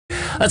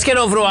Let's get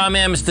over to our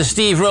man, Mr.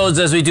 Steve Rhodes,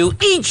 as we do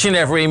each and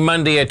every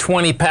Monday at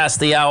 20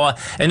 past the hour.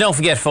 And don't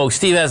forget, folks,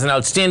 Steve has an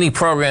outstanding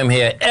program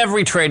here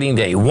every trading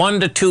day, 1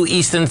 to 2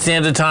 Eastern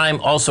Standard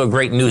Time. Also a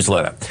great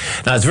newsletter.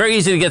 Now, it's very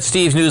easy to get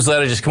Steve's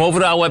newsletter. Just come over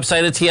to our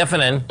website at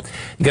TFNN.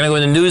 You're going to go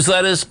into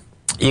newsletters.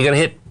 You're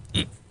going to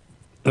hit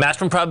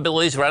Mastering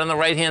Probabilities right on the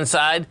right-hand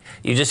side.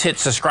 You just hit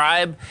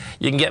subscribe.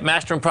 You can get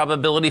Mastering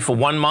Probability for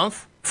 1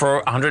 month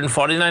for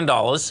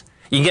 $149.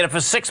 You can get it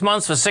for 6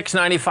 months for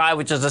 $695,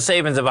 which is a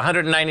savings of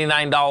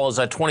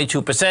 $199 at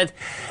 22%.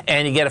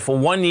 And you get it for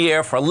 1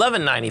 year for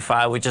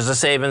 $1195, which is a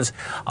savings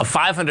of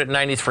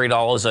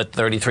 $593 at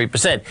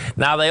 33%.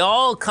 Now, they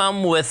all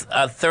come with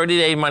a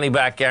 30-day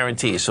money-back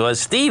guarantee. So as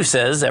Steve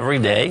says every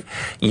day,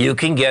 you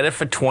can get it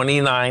for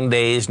 29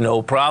 days,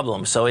 no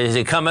problem. So as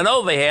you're coming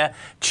over here,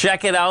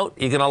 check it out.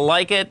 You're going to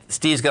like it.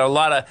 Steve's got a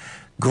lot of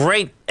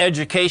great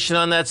education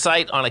on that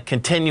site on a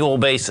continual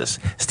basis.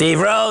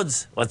 Steve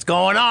Rhodes, what's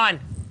going on?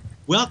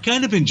 Well,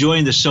 kind of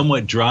enjoying the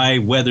somewhat dry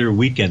weather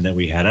weekend that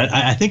we had.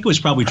 I think it was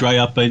probably dry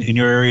up in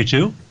your area,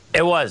 too?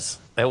 It was.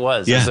 It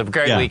was. Yeah, It was a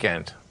great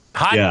weekend.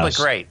 Hot, but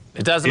great.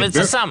 It doesn't. It's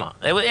the summer.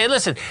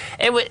 Listen,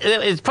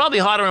 it's probably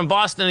hotter in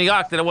Boston, New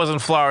York than it was in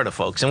Florida,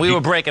 folks. And we were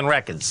breaking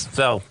records.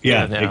 So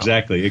yeah,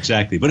 exactly.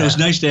 But it was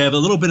nice to have a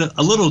little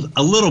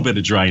bit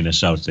of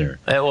dryness out there.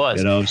 It was.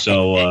 You know.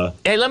 So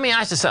hey, let me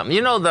ask you something.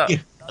 You know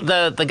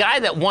the guy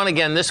that won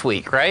again this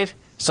week, right?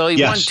 So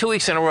he won 2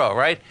 weeks in a row,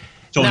 right?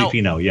 Tony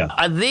Finau, yeah.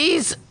 Are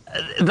these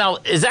now?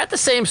 Is that the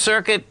same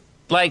circuit?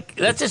 Like,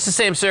 that's just the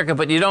same circuit,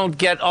 but you don't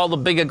get all the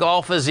bigger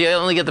golfers. You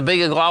only get the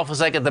bigger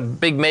golfers like at the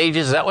big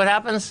majors. Is that what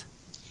happens?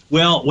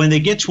 Well, when they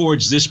get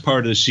towards this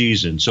part of the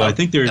season, so I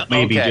think there's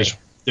maybe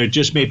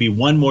just maybe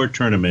one more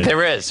tournament.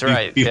 There is,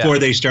 right, before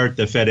they start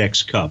the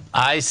FedEx Cup.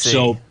 I see.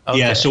 So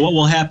so what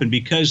will happen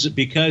because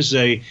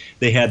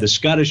they had the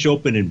Scottish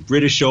Open and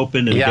British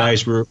Open and the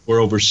guys were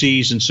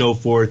overseas and so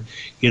forth.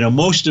 You know,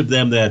 most of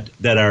them that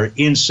are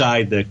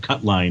inside the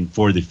cut line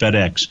for the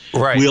FedEx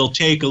will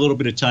take a little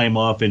bit of time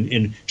off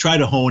and try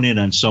to hone in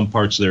on some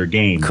parts of their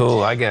game.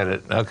 Cool, I get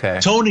it. Okay.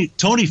 Tony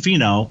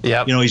Finau,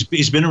 you know,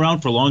 he's been around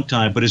for a long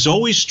time, but has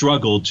always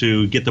struggled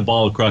to get the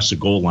ball across the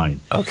goal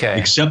line. Okay.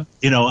 Except,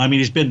 you know, I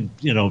mean, he's been,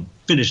 you know,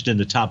 finished in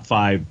the top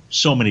 5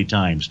 so many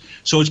times.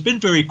 So it's been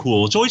very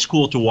cool. It's always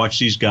cool to watch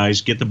these guys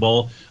get the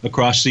ball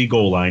across the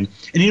goal line.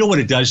 And you know what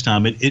it does,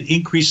 Tom? It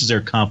increases their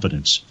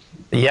confidence.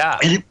 Yeah.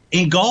 And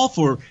in golf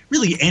or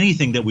really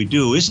anything that we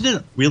do, isn't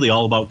it really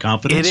all about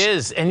confidence? It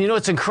is. And you know,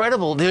 it's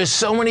incredible. There's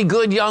so many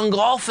good young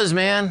golfers,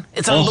 man.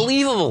 It's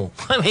unbelievable.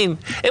 I mean,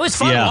 it was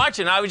fun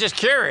watching. I was just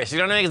curious. You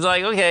know what I mean? It's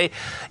like, okay,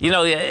 you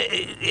know,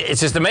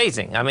 it's just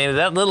amazing. I mean,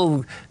 that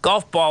little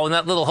golf ball in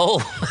that little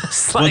hole,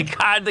 it's like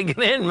hard to get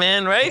in,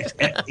 man, right?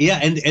 Yeah,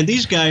 and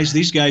these guys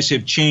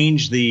have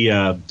changed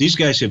the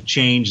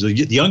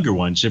younger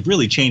ones have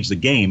really changed the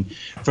game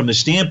from the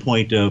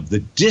standpoint of the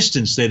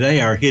distance that they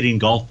are hitting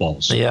golf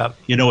balls. Yeah.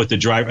 You know, with the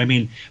driver, I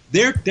mean,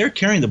 they're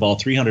carrying the ball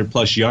 300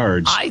 plus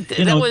yards.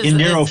 In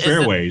narrow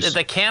fairways.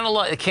 The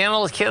Canelo,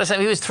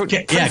 he was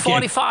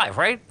 345,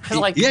 right?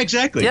 Like, yeah,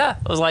 exactly. Yeah,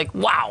 it was like,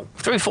 wow,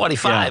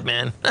 345,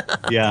 man.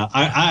 Yeah,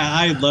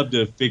 I'd love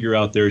to figure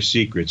out their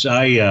secrets.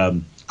 I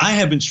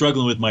have been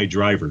struggling with my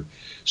driver,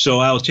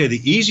 so I'll tell you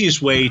the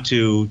easiest way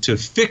to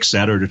fix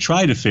that or to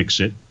try to fix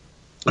it.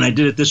 And I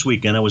did it this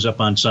weekend. I was up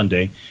on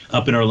Sunday,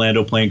 up in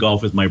Orlando playing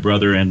golf with my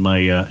brother and my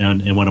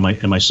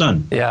and my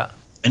son. Yeah.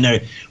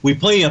 And we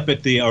play up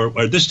at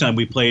or this time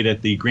we played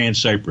at the Grand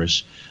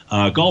Cypress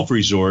Golf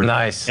Resort.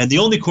 Nice. And the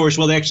only course,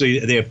 well, actually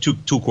they have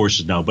two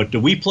courses now, but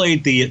we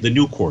played the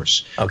new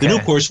course. Okay. The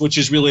new course, which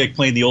is really like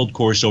playing the old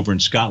course over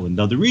in Scotland.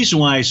 Now, the reason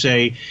why I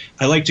say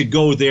I like to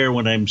go there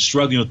when I'm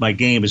struggling with my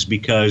game is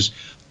because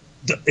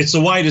it's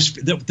the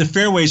widest. The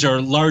fairways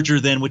are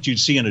larger than what you'd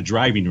see in a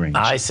driving range.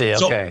 I see.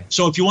 Okay.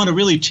 So if you want to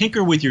really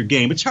tinker with your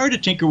game, it's hard to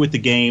tinker with the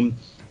game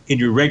in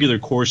your regular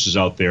courses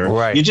out there.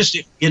 Right. You just,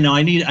 you know,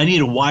 I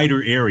need a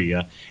wider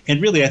area. And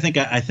really, I think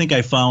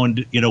I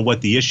found, you know,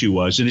 what the issue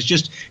was. And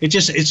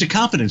it's a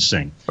confidence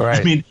thing. Right.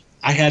 I mean,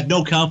 I had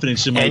no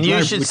confidence in my driver. And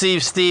you should see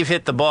Steve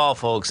hit the ball,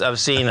 folks. I've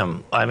seen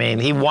him. I mean,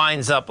 he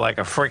winds up like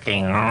a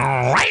freaking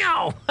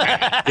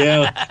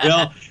Yeah,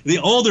 well, the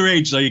older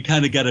age, though, you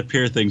kind of got to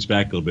pare things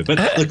back a little bit. But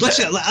look, let's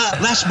say,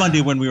 last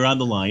Monday when we were on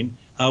the line,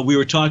 we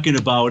were talking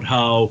about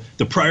how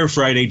the prior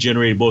Friday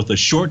generated both a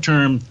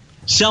short-term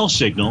sell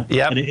signal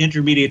and an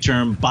intermediate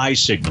term buy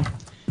signal.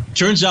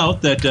 Turns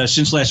out that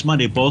since last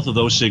Monday, both of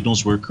those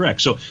signals were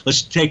correct. So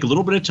let's take a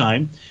little bit of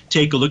time,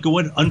 take a look at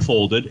what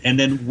unfolded, and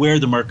then where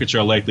the markets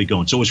are likely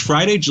going. So it was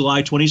Friday,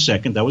 July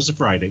 22nd. That was the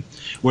Friday,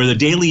 where the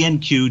daily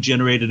NQ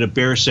generated a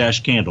bear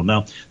sash candle.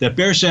 Now, that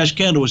bear sash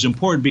candle was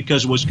important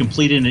because it was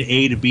completed in an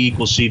A to B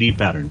equals CD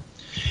pattern.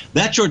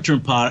 That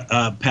short-term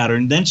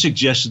pattern then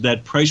suggested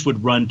that price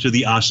would run to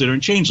the oscillator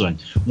and change line,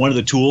 one of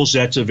the tools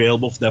that's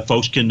available that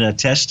folks can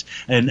test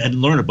and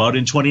learn about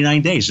in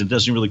 29 days. It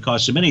doesn't really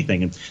cost them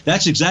anything. And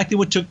that's exactly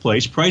what took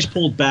place. Price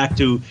pulled back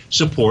to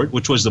support,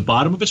 which was the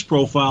bottom of its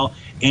profile,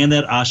 and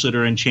that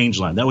oscillator and change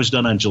line. That was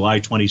done on July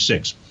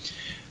 26.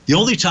 The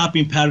only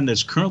topping pattern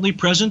that's currently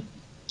present,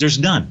 there's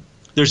none.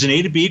 There's an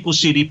A to B equals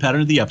CD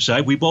pattern to the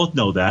upside. We both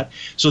know that.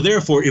 So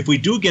therefore, if we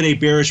do get a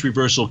bearish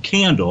reversal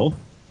candle,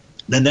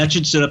 then that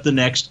should set up the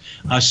next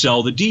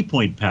sell the D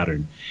point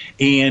pattern.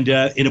 And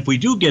if we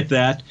do get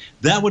that,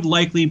 that would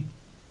likely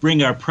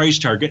bring our price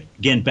target,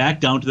 again, back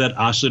down to that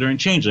oscillator and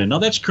change line. Now,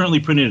 that's currently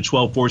printed at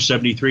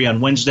 12,473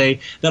 on Wednesday.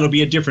 That'll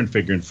be a different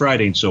figure on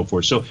Friday and so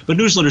forth. So, but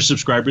newsletter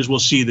subscribers will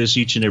see this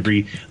each and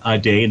every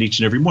day and each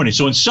and every morning.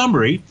 So in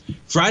summary,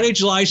 Friday,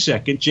 July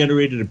 2nd,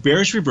 generated a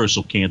bearish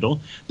reversal candle.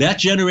 That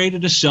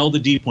generated a sell the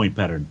D point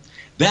pattern.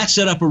 That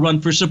set up a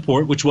run for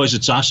support, which was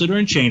its oscillator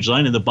and change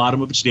line in the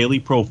bottom of its daily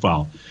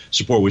profile.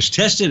 Support was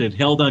tested. It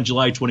held on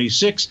July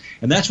 26th,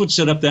 and that's what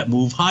set up that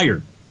move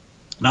higher.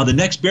 Now, the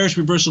next bearish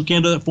reversal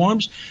candle that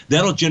forms,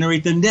 that'll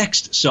generate the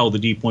next sell the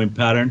D point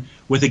pattern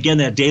with, again,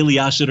 that daily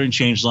oscillator and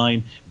change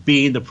line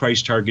being the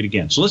price target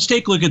again. So let's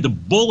take a look at the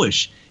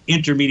bullish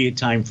intermediate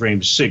time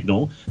frame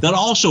signal that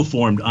also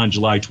formed on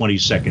July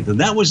 22nd. And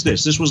that was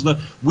this. This was the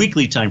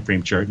weekly time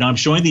frame chart. Now, I'm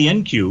showing the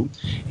NQ,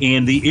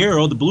 and the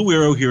arrow, the blue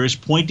arrow here, is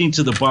pointing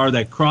to the bar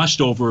that crossed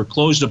over or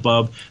closed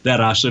above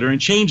that oscillator and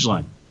change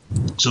line.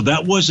 So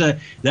that was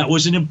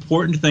an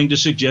important thing to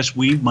suggest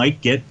we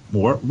might get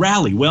more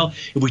rally. Well,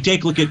 if we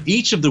take a look at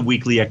each of the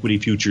weekly equity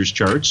futures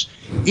charts,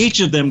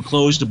 each of them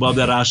closed above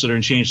that oscillator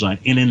and change line.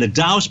 And in the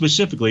Dow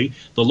specifically,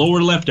 the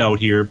lower left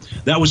out here,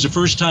 that was the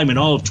first time in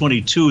all of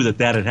 22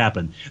 that had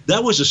happened.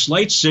 That was a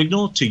slight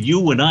signal to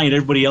you and I and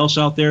everybody else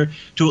out there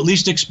to at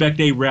least expect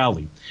a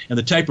rally. And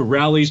the type of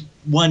rallies,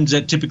 ones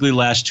that typically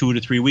last 2 to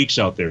 3 weeks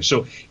out there.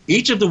 So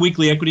each of the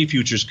weekly equity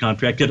futures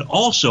contract had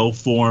also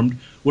formed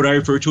what I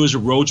refer to as a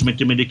Rhodes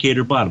momentum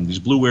indicator bottom. These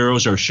blue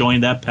arrows are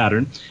showing that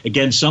pattern.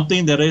 Again,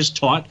 something that is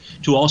taught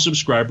to all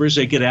subscribers.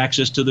 They get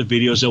access to the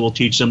videos that will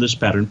teach them this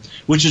pattern,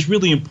 which is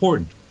really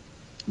important.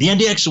 The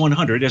NDX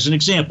 100, as an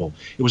example,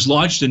 it was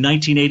launched in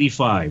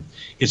 1985.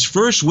 Its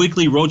first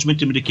weekly Rhodes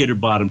momentum indicator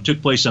bottom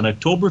took place on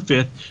October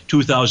 5th,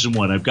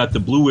 2001. I've got the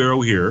blue arrow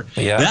here.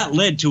 Yeah. That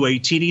led to a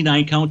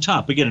TD9 count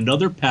top. Again,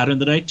 another pattern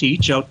that I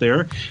teach out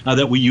there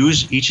that we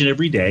use each and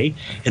every day.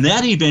 And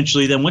that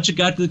eventually, then once it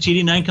got to the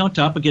TD9 count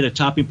top, again, a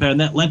topping pattern,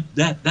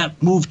 that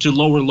moved to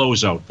lower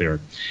lows out there.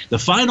 The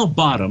final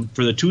bottom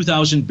for the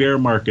 2000 bear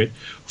market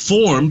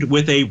formed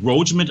with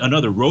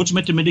another Rhodes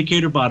momentum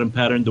indicator bottom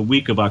pattern the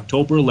week of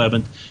October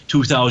 11th,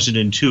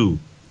 2002.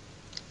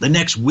 The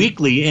next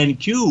weekly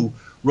NQ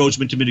Rhodes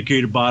momentum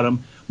indicator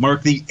bottom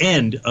marked the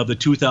end of the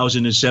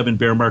 2007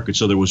 bear market.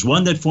 So there was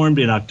one that formed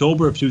in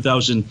October of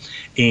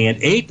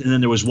 2008, and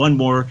then there was one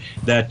more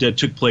that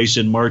took place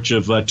in March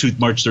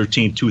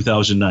 13th,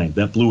 2009.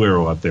 That blue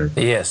arrow up there.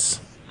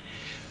 Yes.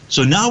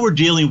 So now we're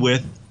dealing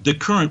with the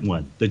current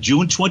one, the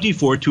June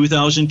 24,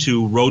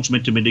 2002 Rhodes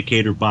momentum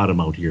indicator bottom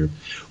out here.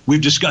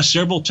 We've discussed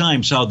several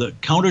times how the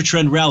counter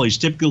trend rallies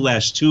typically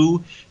last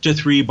 2 to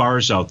 3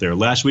 bars out there.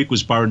 Last week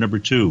was bar number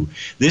 2.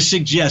 This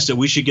suggests that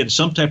we should get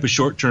some type of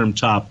short-term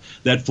top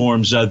that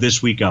forms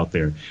this week out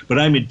there. But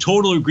I'm in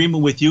total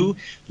agreement with you.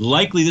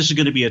 Likely this is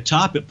going to be a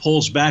top. It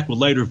pulls back with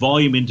lighter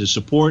volume into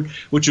support,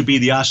 which would be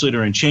the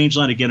oscillator and change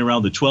line, again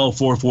around the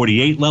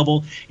 12,448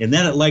 level. And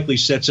then it likely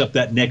sets up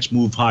that next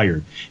move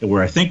higher. And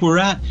where I think we're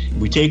at, if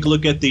we take a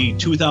look at the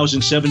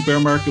 2007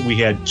 bear market, we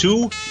had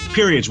 2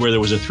 periods where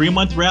there was a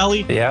 3-month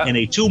rally and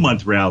a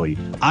 2-month rally.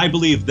 I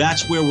believe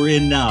that's where we're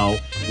in now.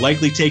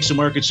 Likely takes the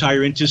markets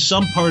higher into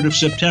some part of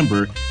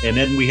September, and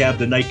then we have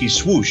the Nike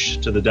swoosh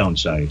to the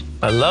downside.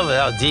 I love it,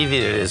 how deviant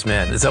it is,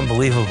 man. It's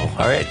unbelievable.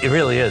 All right, it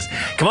really is.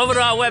 Come over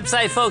to our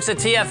website, folks, at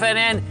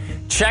TFNN.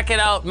 Check it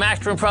out,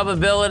 Maximum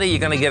Probability. You're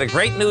going to get a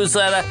great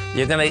newsletter.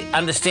 You're going to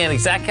understand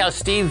exactly how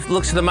Steve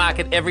looks at the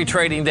market every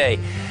trading day.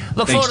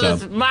 Look forward to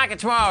the market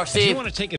tomorrow, Steve.